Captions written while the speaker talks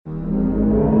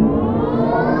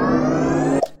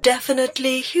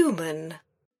definitely human.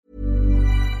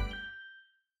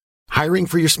 Hiring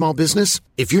for your small business?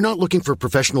 If you're not looking for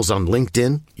professionals on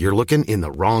LinkedIn, you're looking in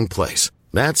the wrong place.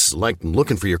 That's like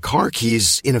looking for your car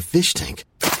keys in a fish tank.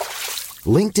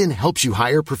 LinkedIn helps you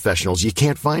hire professionals you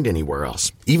can't find anywhere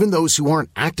else, even those who aren't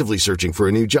actively searching for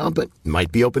a new job but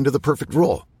might be open to the perfect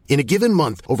role. In a given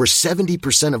month, over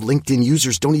 70% of LinkedIn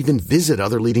users don't even visit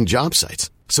other leading job sites.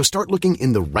 So start looking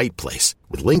in the right place.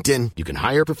 With LinkedIn, you can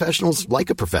hire professionals like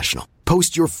a professional.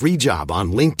 Post your free job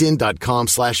on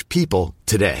linkedin.com/people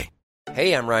today.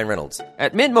 Hey, I'm Ryan Reynolds.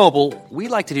 At Mint Mobile, we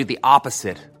like to do the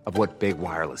opposite of what Big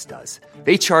Wireless does.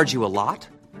 They charge you a lot,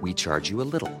 we charge you a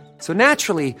little. So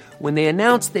naturally, when they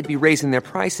announced they'd be raising their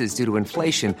prices due to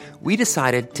inflation, we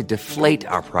decided to deflate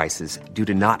our prices due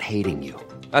to not hating you.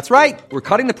 That's right. We're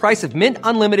cutting the price of Mint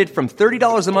Unlimited from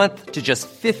 $30 a month to just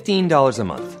 $15 a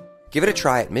month. Give it a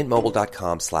try at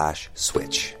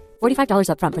mintmobile.com/switch. $45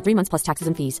 up front for 3 months plus taxes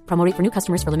and fees. Promo rate for new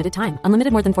customers for limited time.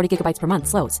 Unlimited more than 40 gigabytes per month.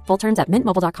 Slows full terms at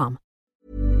mintmobile.com.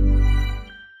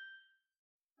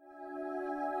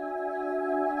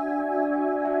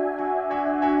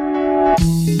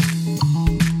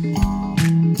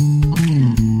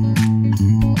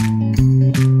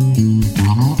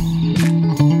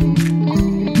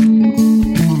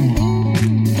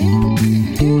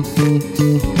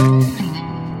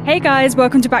 Hey guys,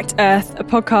 welcome to Back to Earth, a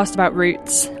podcast about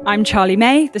roots. I'm Charlie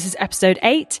May, this is episode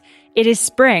 8. It is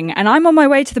spring, and I'm on my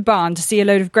way to the barn to see a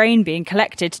load of grain being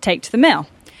collected to take to the mill.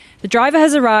 The driver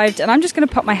has arrived, and I'm just going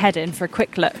to pop my head in for a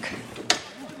quick look.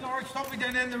 Lord, stop me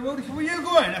down there in the road. He said, where are you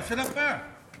going? I said, up there.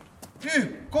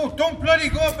 You, go, don't bloody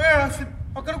go up there. I said,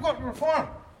 I've got to go up to the farm.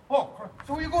 Oh,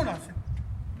 so where are you going? I said,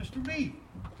 Mr. Reed.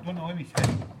 I don't know him, he said.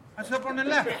 I said, up on the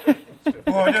left.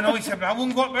 Oh, I don't know, he said, but I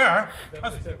wouldn't go up there.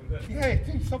 I said, yeah,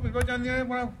 he stopped me right down there.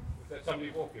 Well, was that somebody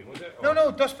walking, was it? Or?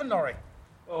 No, dustbin lorry.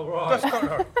 Oh, right. Dustbin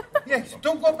lorry. Yeah, he said,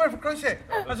 don't go up there for Christ's sake.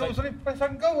 I said, it was only place I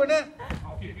can go, isn't it?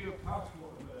 I'll give you a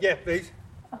passport. Yeah, please.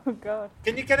 Oh, God.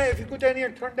 Can you get it if you go down here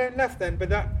and turn down left then, but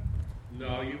that...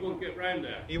 No, you won't get round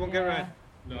there. You won't get round?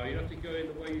 No, you have to go in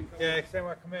the way you come. Yeah, same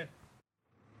way I come in.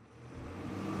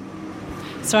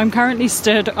 So I'm currently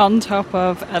stood on top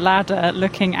of a ladder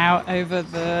looking out over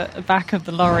the back of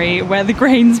the lorry where the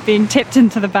grain's being tipped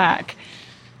into the back,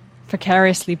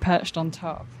 precariously perched on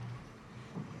top.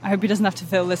 I hope he doesn't have to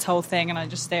fill this whole thing and I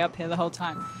just stay up here the whole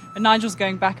time. But Nigel's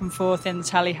going back and forth in the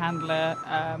telehandler,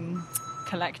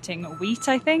 collecting wheat,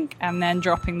 I think, and then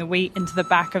dropping the wheat into the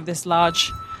back of this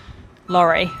large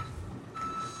lorry.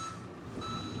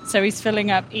 So he's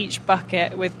filling up each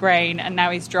bucket with grain and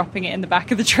now he's dropping it in the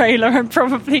back of the trailer and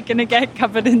probably going to get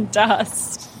covered in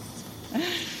dust.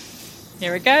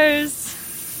 Here it goes.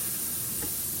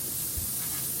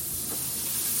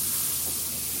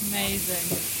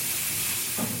 Amazing.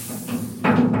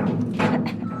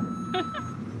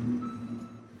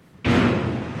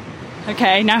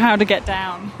 Okay, now how to get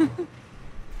down.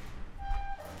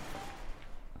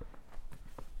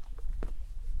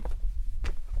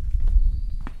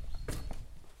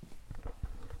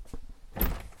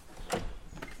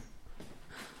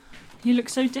 You look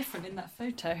so different in that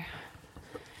photo.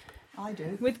 I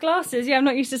do. With glasses? Yeah, I'm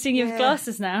not used to seeing you with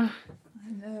glasses now.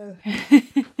 I know.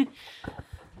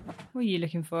 What are you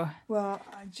looking for? Well,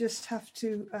 I just have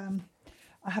to...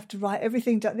 I have to write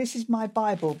everything down. This is my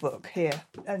Bible book here,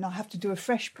 and I have to do a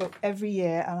fresh book every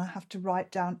year, and I have to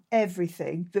write down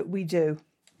everything that we do.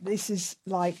 This is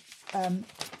like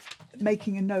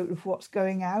making a note of what's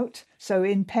going out. So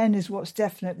in pen is what's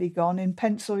definitely gone. In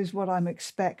pencil is what I'm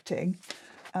expecting.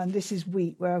 And this is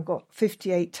wheat, where I've got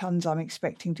 58 tonnes I'm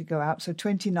expecting to go out. So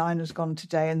 29 has gone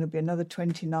today, and there'll be another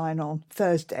 29 on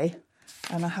Thursday.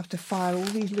 And I have to file all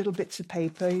these little bits of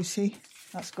paper, you see.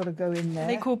 That's got to go in there. Are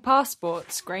they called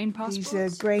passports? Grain passports? These are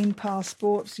grain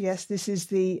passports. Yes, this is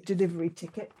the delivery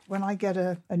ticket. When I get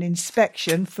an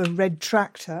inspection for Red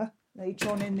Tractor later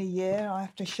on in the year, I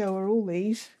have to show her all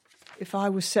these. If I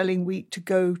was selling wheat to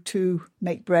go to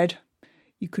make bread,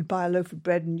 you could buy a loaf of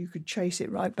bread and you could trace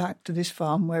it right back to this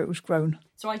farm where it was grown.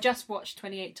 So I just watched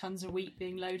 28 tonnes of wheat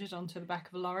being loaded onto the back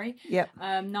of a lorry. Yep.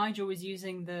 Nigel was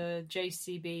using the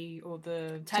JCB or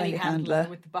the telehandler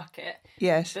with the bucket.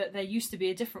 Yes. But there used to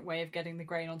be a different way of getting the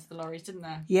grain onto the lorries, didn't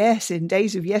there? Yes, in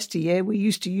days of yesteryear, we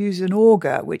used to use an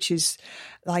auger, which is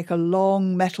like a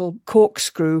long metal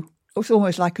corkscrew It's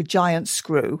almost like a giant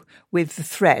screw with the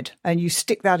thread, and you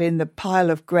stick that in the pile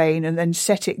of grain and then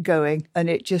set it going, and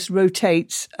it just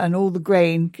rotates, and all the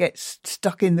grain gets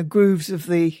stuck in the grooves of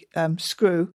the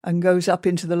screw and goes up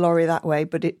into the lorry that way.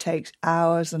 But it takes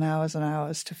hours and hours and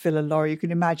hours to fill a lorry. You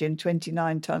can imagine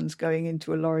 29 tons going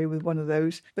into a lorry with one of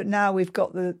those. But now we've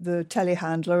got the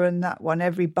telehandler, and that one,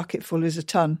 every bucketful is a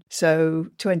ton. So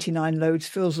 29 loads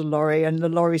fills a lorry, and the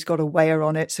lorry's got a weigher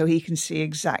on it so he can see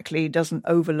exactly, doesn't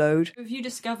overload. Have you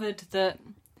discovered that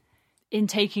in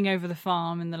taking over the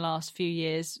farm in the last few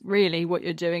years, really what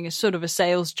you're doing is sort of a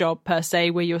sales job per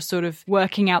se, where you're sort of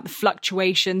working out the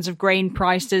fluctuations of grain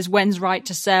prices, when's right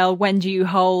to sell, when do you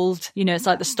hold, it's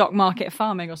like the stock market of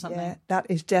farming or something? Yeah, that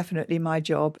is definitely my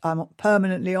job. I'm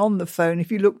permanently on the phone. If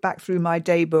you look back through my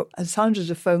day book, there's hundreds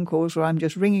of phone calls where I'm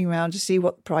just ringing around to see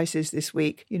what the price is this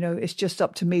week. It's just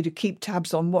up to me to keep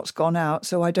tabs on what's gone out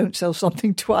so I don't sell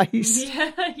something twice.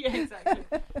 Yeah,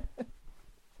 exactly.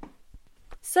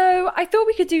 So I thought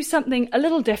we could do something a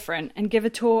little different and give a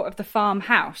tour of the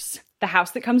farmhouse, the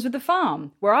house that comes with the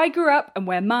farm, where I grew up and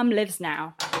where Mum lives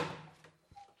now.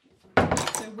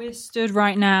 So we're stood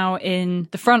right now in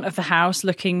the front of the house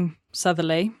looking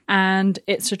southerly, and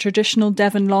it's a traditional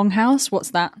Devon longhouse.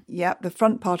 What's that? Yep, the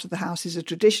front part of the house is a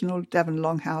traditional Devon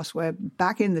longhouse where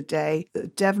back in the day, the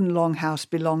Devon longhouse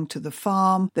belonged to the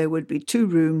farm. There would be 2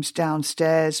 rooms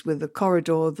downstairs with a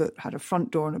corridor that had a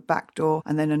front door and a back door,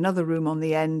 and then another room on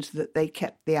the end that they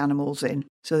kept the animals in.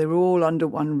 So they were all under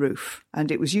one roof,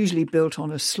 and it was usually built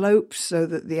on a slope so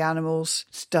that the animals'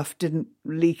 stuff didn't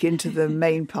leak into the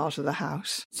main part of the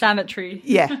house. Sanitary.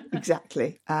 Yeah,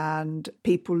 exactly. And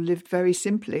people lived very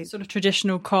simply. Sort of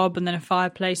traditional cob and then a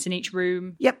fireplace in each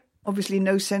room. Yep. Obviously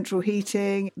no central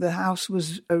heating. The house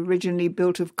was originally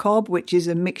built of cob, which is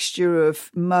a mixture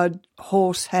of mud,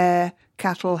 horsehair,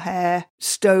 cattle hair,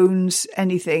 stones,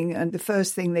 anything. And the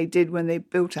first thing they did when they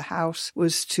built a house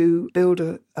was to build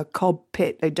a cob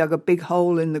pit. They dug a big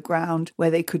hole in the ground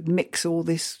where they could mix all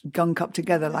this gunk up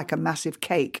together like a massive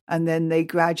cake. And then they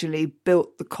gradually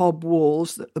built the cob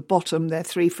walls. At the bottom, they're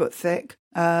 3 foot thick.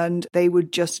 And they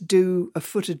would just do a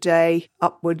foot a day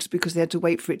upwards because they had to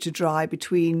wait for it to dry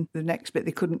between the next bit.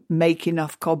 They couldn't make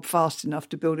enough cob fast enough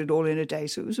to build it all in a day.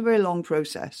 So it was a very long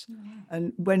process.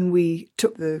 And when we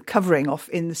took the covering off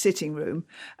in the sitting room,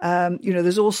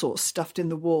 there's all sorts stuffed in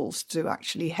the walls to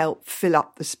actually help fill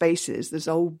up the spaces. There's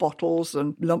old bottles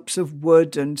and lumps of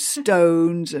wood and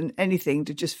stones and anything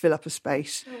to just fill up a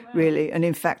space, really. And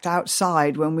in fact,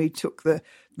 outside, when we took the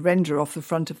render off the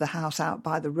front of the house out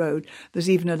by the road, there's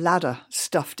even a ladder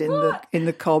stuffed in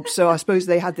the cob. So I suppose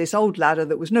they had this old ladder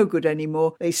that was no good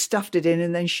anymore. They stuffed it in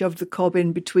and then shoved the cob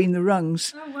in between the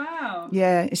rungs. Oh, wow.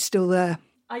 Yeah, it's still there.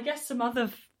 I guess some other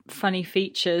funny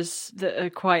features that are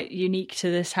quite unique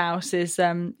to this house is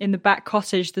in the back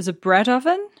cottage there's a bread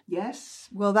oven. Yes.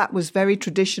 Well, that was very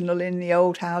traditional in the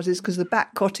old houses because the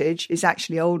back cottage is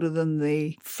actually older than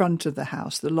the front of the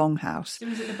house, the long house. So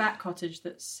is it the back cottage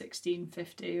that's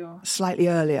 1650 or? Slightly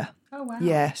earlier. Oh, wow.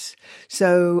 Yes.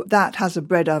 So that has a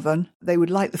bread oven. They would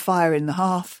light the fire in the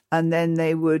hearth and then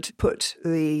they would put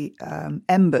the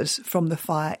embers from the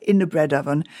fire in the bread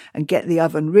oven and get the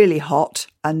oven really hot.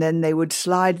 And then they would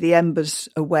slide the embers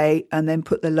away and then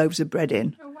put the loaves of bread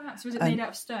in. Oh, wow. So is it made out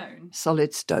of stone?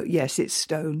 Solid stone. Yes, it's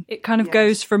stone. It kind of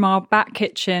goes from our back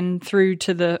kitchen through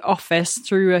to the office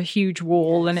through a huge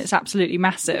wall, and it's absolutely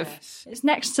massive. Yes. It's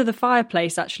next to the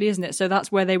fireplace, actually, isn't it? So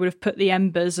that's where they would have put the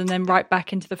embers and then right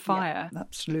back into the fire. Yeah,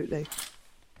 absolutely.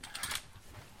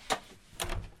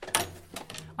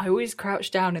 I always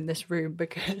crouch down in this room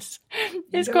because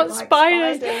it's got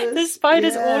spiders. There's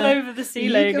spiders all over the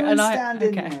ceiling. You go and stand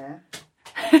in there.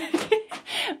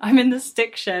 I'm in the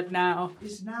stick shed now.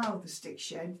 It's now the stick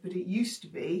shed, but it used to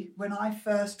be, when I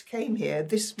first came here,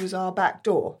 this was our back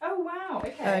door. Oh, wow,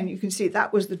 okay. And you can see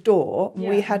that was the door. Yeah.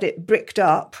 We had it bricked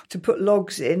up to put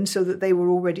logs in so that they were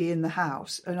already in the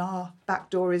house. And our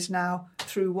back door is now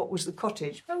through what was the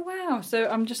cottage. Oh, wow. So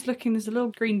I'm just looking, there's a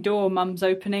little green door Mum's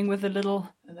opening with a little...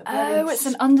 Oh, it's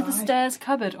an under the stairs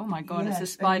cupboard. Oh my God, yes,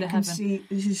 it's a spider heaven. See,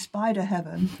 this is spider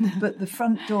heaven. But the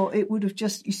front door, it would have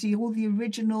just, you see, all the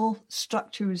original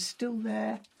structure is still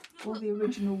there. All the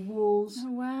original walls.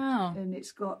 Oh, wow. And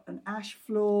it's got an ash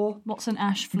floor. What's an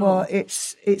ash floor? Well,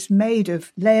 it's made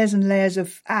of layers and layers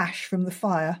of ash from the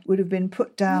fire would have been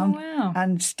put down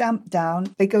and stamped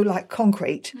down. They go like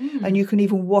concrete and you can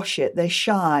even wash it. They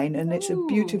shine and it's a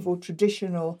beautiful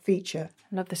traditional feature.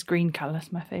 I love this green colour.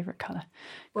 It's my favourite colour.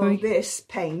 Well, this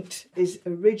paint is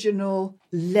original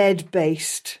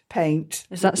lead-based paint.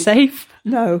 Is that safe?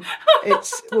 No.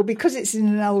 Because it's in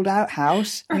an old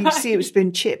outhouse. You can see it's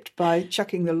been chipped by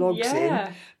chucking the logs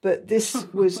in. But this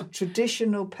was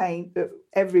traditional paint that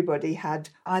everybody had.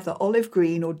 Either olive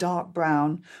green or dark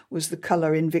brown was the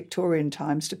colour in Victorian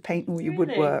times to paint all your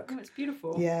woodwork. Oh, it's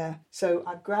beautiful. Yeah. So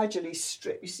I've gradually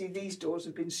stripped. You see, these doors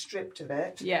have been stripped of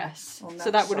it. Yes. On So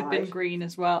that that would have been side. green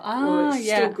as well. Well, Ah, it's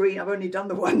yeah. still green. I've only done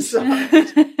the one side.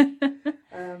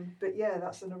 But yeah,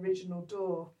 that's an original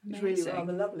door. It's really Amazing.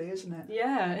 rather lovely, isn't it?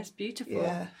 Yeah, it's beautiful.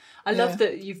 Yeah. I love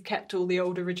that you've kept all the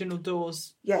old original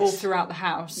doors Yes. all throughout the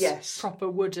house. Yes. Proper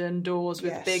wooden doors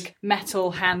with Yes. big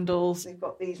metal handles. They've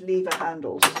got these lever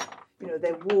handles. You know,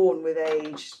 they're worn with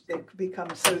age. They've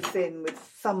become so thin with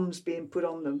thumbs being put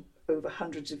on them over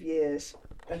hundreds of years.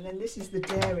 And then this is the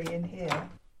dairy in here.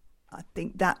 I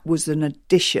think that was an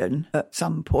addition at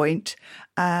some point,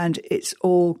 and it's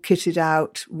all kitted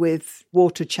out with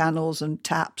water channels and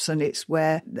taps, and it's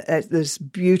where there's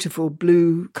beautiful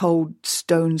blue cold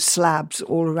stone slabs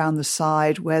all around the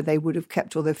side where they would have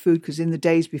kept all their food, because in the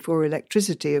days before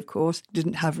electricity, of course,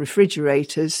 didn't have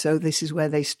refrigerators, so this is where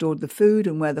they stored the food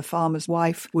and where the farmer's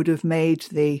wife would have made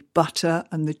the butter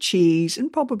and the cheese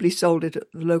and probably sold it at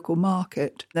the local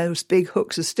market. Those big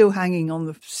hooks are still hanging on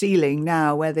the ceiling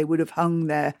now where they would have hung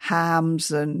their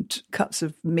hams and cuts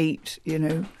of meat, you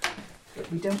know.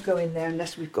 But we don't go in there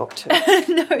unless we've got to.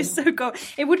 No, it's so cool.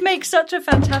 It would make such a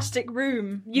fantastic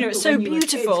room. You know, it's so When you were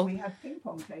beautiful. kids, we had ping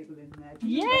pong table in there. Didn't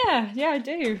we? Yeah, I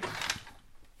do.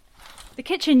 The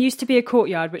kitchen used to be a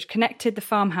courtyard which connected the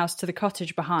farmhouse to the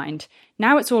cottage behind.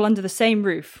 Now it's all under the same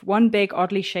roof, one big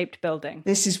oddly shaped building.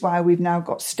 This is why we've now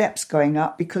got steps going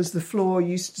up, because the floor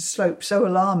used to slope so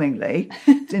alarmingly.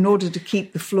 In order to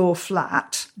keep the floor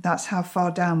flat, that's how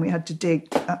far down we had to dig.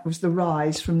 That was the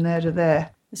rise from there to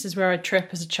there. This is where I'd trip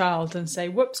as a child and say,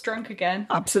 whoops, drunk again.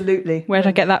 Absolutely. Where'd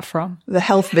I get that from? The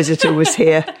health visitor was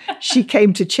here. She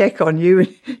came to check on you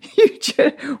and you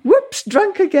just, whoops,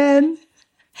 drunk again.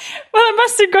 Well, I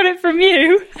must have got it from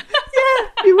you.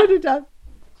 Yeah, you would have done.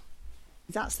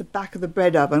 That's the back of the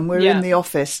bread oven. We're Yeah. in the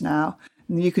office now.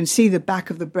 And you can see the back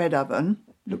of the bread oven.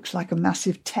 Looks like a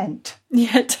massive tent.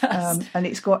 Yeah, it does. And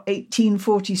it's got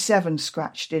 1847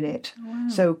 scratched in it. Wow.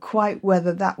 So quite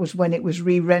whether that was when it was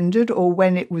re-rendered or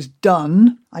when it was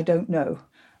done, I don't know.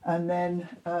 And then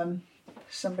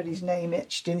somebody's name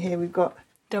etched in here. We've got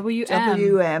WM.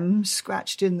 WM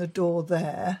scratched in the door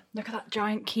there. Look at that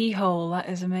giant keyhole. That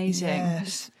is amazing.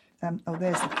 Yes.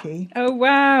 There's the key. Oh,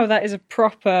 wow. That is a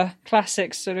proper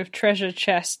classic sort of treasure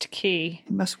chest key.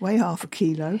 It must weigh half a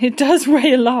kilo. It does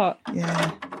weigh a lot.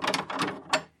 Yeah.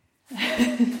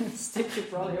 Stick your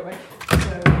brolly away.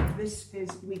 So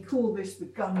we call this the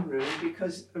gun room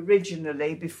because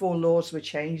originally, before laws were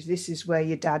changed, this is where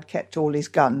your dad kept all his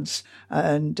guns.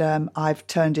 And I've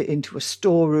turned it into a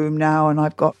storeroom now, and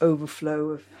I've got overflow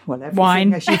of, well, everything,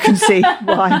 wine. as you can see,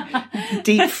 wine,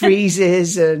 deep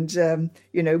freezes and,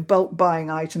 bulk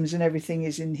buying items, and everything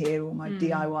is in here, all my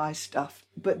DIY stuff.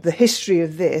 But the history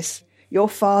of this, your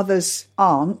father's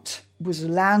aunt was a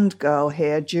land girl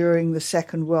here during the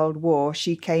Second World War.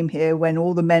 She came here when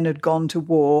all the men had gone to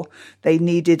war. They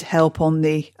needed help on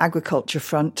the agriculture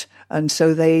front. And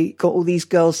so they got all these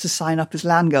girls to sign up as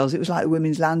land girls. It was like the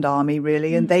Women's Land Army,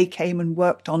 really. And they came and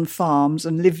worked on farms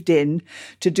and lived in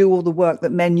to do all the work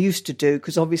that men used to do,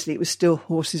 because obviously it was still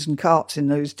horses and carts in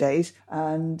those days.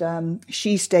 And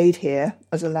she stayed here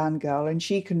as a land girl. And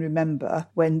she can remember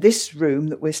when this room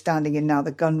that we're standing in now,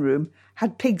 the gun room,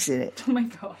 had pigs in it. Oh my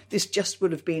God. This just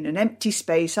would have been an empty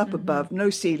space up above, no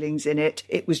ceilings in it.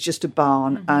 It was just a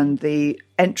barn, and the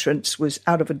entrance was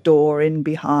out of a door in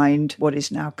behind what is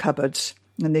now cupboards.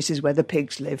 And this is where the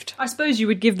pigs lived. I suppose you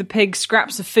would give the pig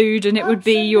scraps of food and it would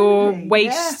be your Absolutely.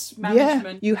 waste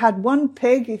management. Yeah. You had one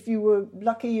pig, if you were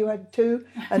lucky you had two,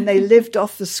 and they lived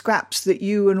off the scraps that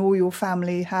you and all your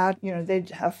family had. You know, they'd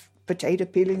have potato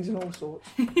peelings and all sorts.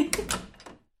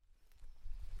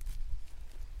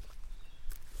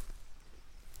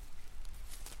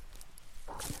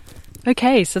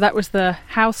 Okay, so that was the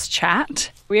house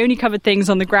chat. We only covered things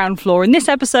on the ground floor in this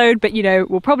episode, but,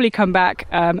 we'll probably come back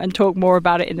and talk more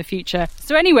about it in the future.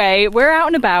 So anyway, we're out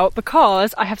and about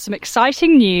because I have some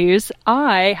exciting news.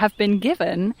 I have been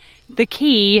given the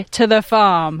key to the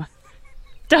farm.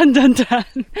 Dun, dun,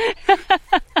 dun.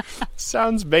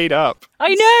 Sounds made up.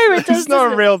 I know, it does. It's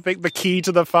not a real thing. The key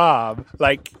to the farm.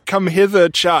 Like, come hither,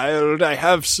 child. I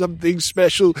have something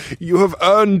special. You have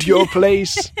earned your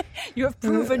place. You have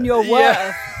proven your worth.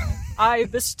 Yeah. I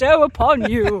bestow upon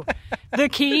you the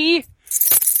key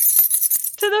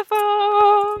to the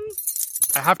farm.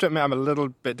 I have to admit I'm a little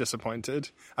bit disappointed.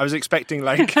 I was expecting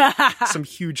like some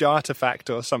huge artifact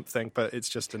or something, but it's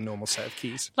just a normal set of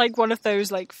keys. Like one of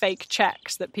those like fake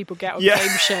checks that people get on game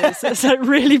shows. It's like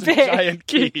really big. Giant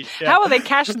key. Yeah. How will they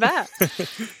cash that?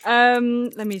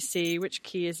 Let me see. Which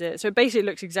key is it? So it basically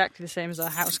looks exactly the same as our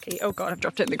house key. Oh God, I've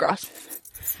dropped it in the grass.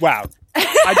 Wow.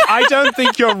 I don't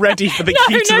think you're ready for the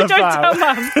key to the farm.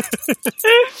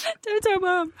 Don't tell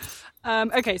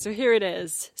Mum. Okay, so here it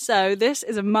is. So this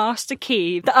is a master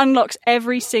key that unlocks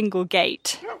every single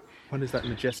gate. What is that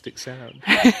majestic sound?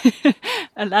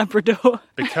 A Labrador.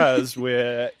 Because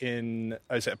we're in,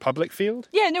 is it a public field?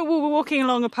 Yeah, no, we're walking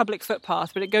along a public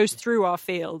footpath, but it goes through our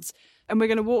fields. And we're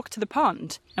going to walk to the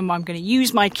pond. And I'm going to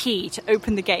use my key to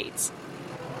open the gates.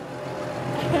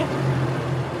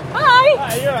 Hi!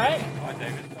 Hi, you alright? Hi,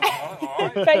 David. All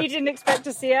right. Bet you didn't expect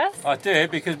to see us. I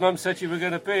did, because Mum said you were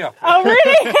going to be up. Oh,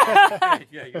 really?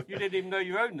 Yeah, you didn't even know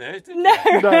you owned this, did you?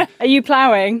 No. Are you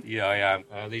ploughing? Yeah, I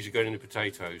am. These are going into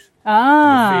potatoes.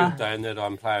 Ah. The field down that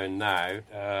I'm ploughing now,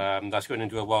 that's going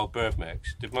into a wild bird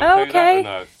mix. Did Mum tell you that Okay. or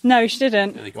no? No, she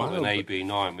didn't. They call it an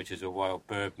AB9, which is a wild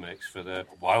bird mix for the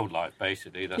wildlife,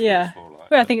 basically. That's Yeah. what it's for.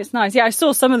 Like. Well, I think it's nice. Yeah, I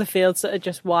saw some of the fields that are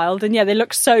just wild, and yeah, they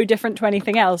look so different to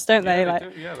anything else, don't they? Yeah, Like, they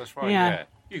do. Yeah, that's right. Yeah. Yeah.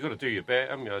 You've got to do your bit,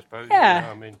 haven't you, I suppose? Yeah. You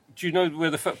know, I mean, do you know where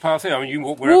the footpath is? I mean, you can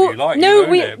walk wherever you like. No, you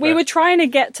own we it, we but- were trying to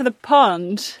get to the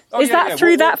pond. Oh, Is yeah, that yeah.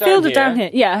 through Walk that field or here. down here?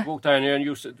 Yeah. Walk down here,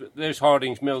 and there's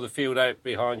Harding's Mill, the field out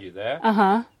behind you there.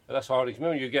 Uh-huh. That's Harding's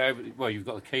Mill. You get over. Well, you've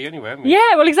got the key anyway, haven't you?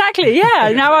 Yeah, well, exactly.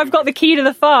 Yeah. Now I've got the key to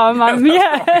the farm.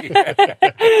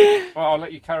 Yeah. Well, I'll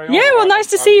let you carry on. Yeah, well, all right? nice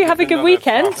to see you. Have a good Another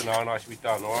weekend. half an hour, nice to be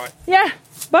done, all right? Yeah.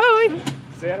 Bye.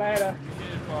 See you later.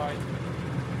 Cheers, bye.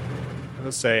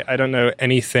 I'll say I don't know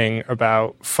anything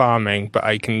about farming, but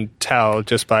I can tell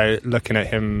just by looking at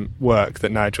him work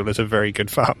that Nigel is a very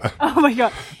good farmer. Oh my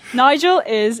God. Nigel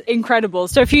is incredible.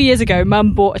 So a few years ago,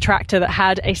 Mum bought a tractor that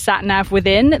had a sat-nav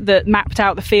within that mapped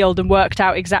out the field and worked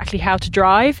out exactly how to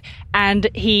drive. And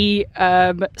he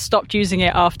stopped using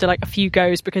it after like a few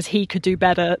goes because he could do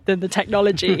better than the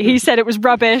technology. He said it was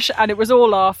rubbish and it was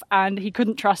all off and he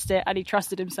couldn't trust it and he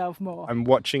trusted himself more. I'm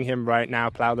watching him right now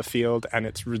plough the field and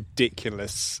it's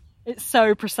ridiculous. It's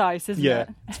so precise, isn't it? Yeah,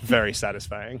 it's very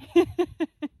satisfying.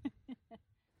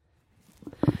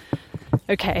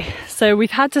 Okay, so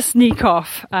we've had to sneak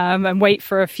off and wait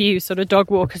for a few sort of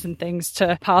dog walkers and things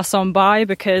to pass on by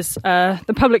because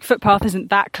the public footpath isn't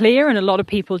that clear and a lot of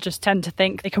people just tend to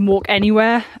think they can walk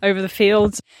anywhere over the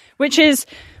fields, which is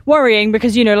worrying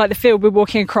because, you know, like the field we're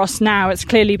walking across now, it's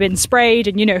clearly been sprayed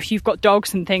and, you know, if you've got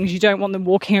dogs and things, you don't want them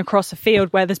walking across a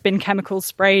field where there's been chemicals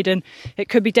sprayed and it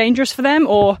could be dangerous for them,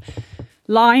 or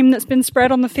lime that's been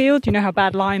spread on the field. You know how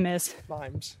bad lime is.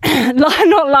 Limes.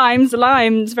 Not limes.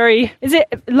 Lime's very... Is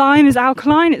it... Lime is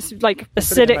alkaline? It's like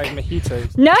acidic. Like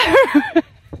mojitos. No!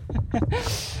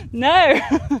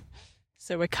 No!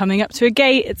 So we're coming up to a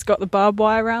gate. It's got the barbed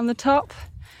wire around the top.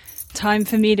 Time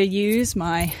for me to use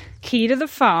my key to the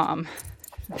farm.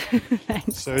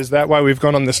 Thanks. So is that why we've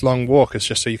gone on this long walk? It's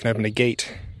just so you can open a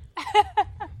gate?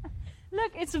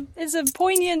 Look, it's a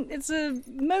poignant... It's a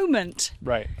moment.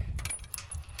 Right.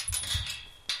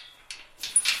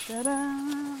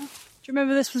 Ta-da. Do you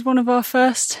remember this was one of our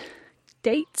first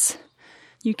dates?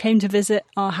 You came to visit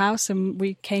our house and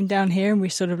we came down here and we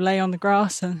sort of lay on the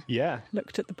grass and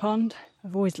looked at the pond.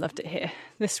 I've always loved it here.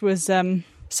 This was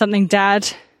something Dad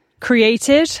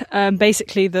created.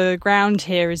 Basically, the ground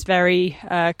here is very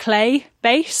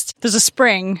clay-based. There's a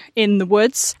spring in the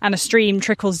woods and a stream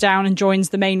trickles down and joins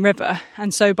the main river.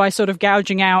 And so by sort of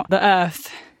gouging out the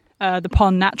earth, the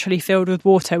pond naturally filled with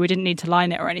water. We didn't need to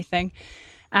line it or anything.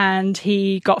 And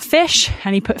he got fish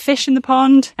and he put fish in the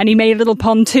pond and he made a little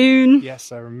pontoon.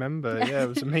 Yes, I remember. Yeah, it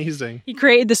was amazing. He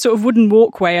created this sort of wooden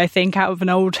walkway, I think, out of an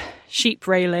old sheep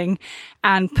railing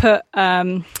and put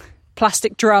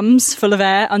plastic drums full of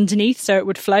air underneath so it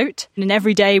would float. And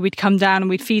every day we'd come down and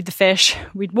we'd feed the fish.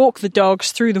 We'd walk the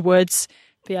dogs through the woods.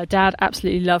 But yeah, Dad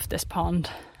absolutely loved this pond.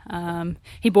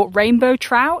 He bought rainbow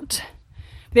trout.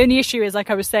 The only issue is, like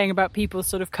I was saying about people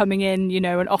sort of coming in, you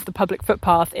know, and off the public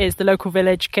footpath, is the local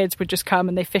village kids would just come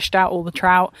and they fished out all the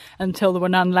trout until there were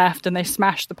none left and they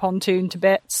smashed the pontoon to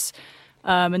bits.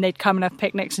 And they'd come and have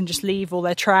picnics and just leave all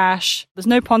their trash. There's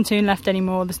no pontoon left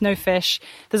anymore. There's no fish.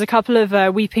 There's a couple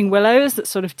of weeping willows that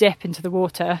sort of dip into the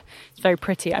water. It's very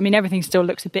pretty. I mean, everything still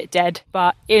looks a bit dead,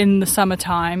 but in the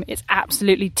summertime, it's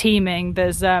absolutely teeming.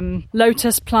 There's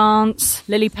lotus plants,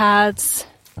 lily pads.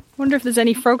 Wonder if there's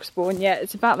any frog spawn yet.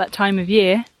 It's about that time of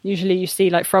year. Usually you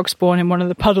see like frog spawn in one of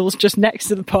the puddles just next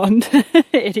to the pond.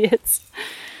 Idiots.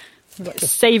 Like,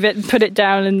 save it and put it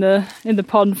down in the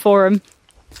pond for them.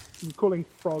 I'm calling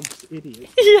frogs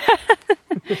idiots. Yeah.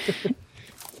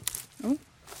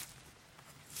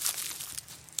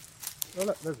 Oh,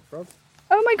 look, there's a frog.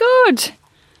 Oh my god!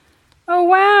 Oh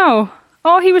wow!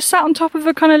 Oh, he was sat on top of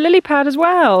a kind of lily pad as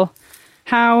well.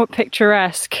 How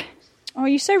picturesque. Oh,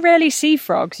 you so rarely see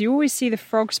frogs. You always see the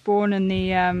frog spawn and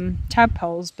the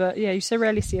tadpoles, but yeah, you so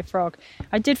rarely see a frog.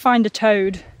 I did find a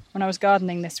toad when I was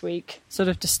gardening this week. Sort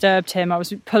of disturbed him. I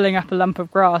was pulling up a lump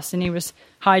of grass and he was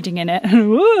hiding in it.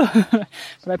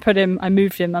 But I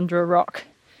moved him under a rock.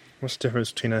 What's the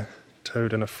difference between a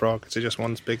toad and a frog? Is it just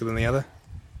one's bigger than the other?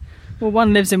 Well,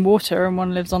 one lives in water and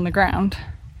one lives on the ground.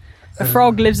 A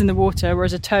frog lives in the water,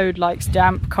 whereas a toad likes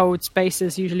damp, cold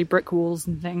spaces, usually brick walls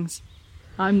and things.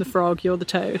 I'm the frog, you're the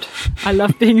toad. I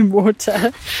love being in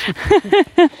water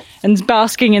and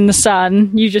basking in the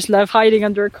sun. You just love hiding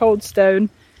under a cold stone.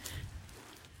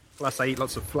 Plus, I eat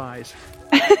lots of flies.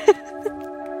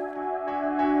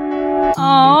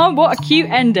 Aw, what a cute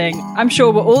ending. I'm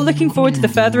sure we're all looking forward to the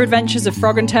further adventures of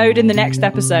Frog and Toad in the next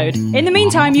episode. In the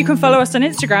meantime, you can follow us on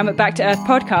Instagram at Back to Earth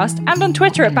Podcast and on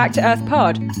Twitter at Back to Earth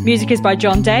Pod. Music is by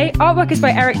John Day, artwork is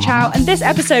by Eric Chow, and this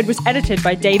episode was edited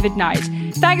by David Knight.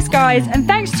 Thanks, guys, and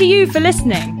thanks to you for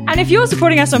listening. And if you're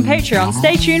supporting us on Patreon,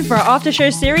 stay tuned for our after show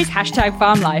series,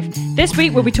 #FarmLife. This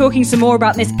week, we'll be talking some more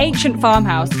about this ancient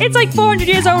farmhouse. It's like 400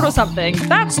 years old or something.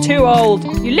 That's too old.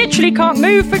 You literally can't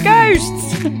move for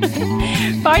ghosts.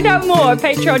 Find out more at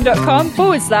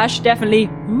patreon.com/definitely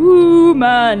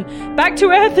human. Back to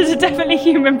Earth is a Definitely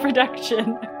Human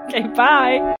production. Okay,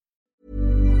 bye.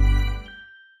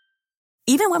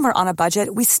 Even when we're on a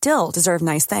budget, we still deserve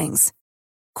nice things.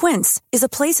 Quince is a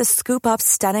place to scoop up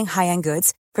stunning high-end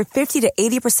goods for 50 to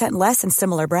 80% less than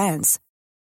similar brands.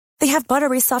 They have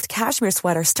buttery soft cashmere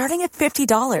sweaters starting at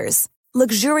 $50,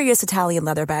 luxurious Italian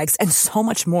leather bags, and so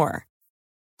much more.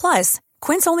 Plus,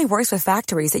 Quince only works with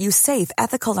factories that use safe,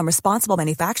 ethical, and responsible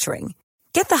manufacturing.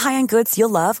 Get the high-end goods you'll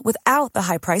love without the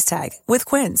high price tag with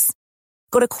Quince.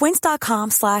 Go to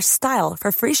quince.com/style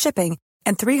for free shipping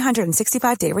and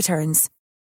 365-day returns.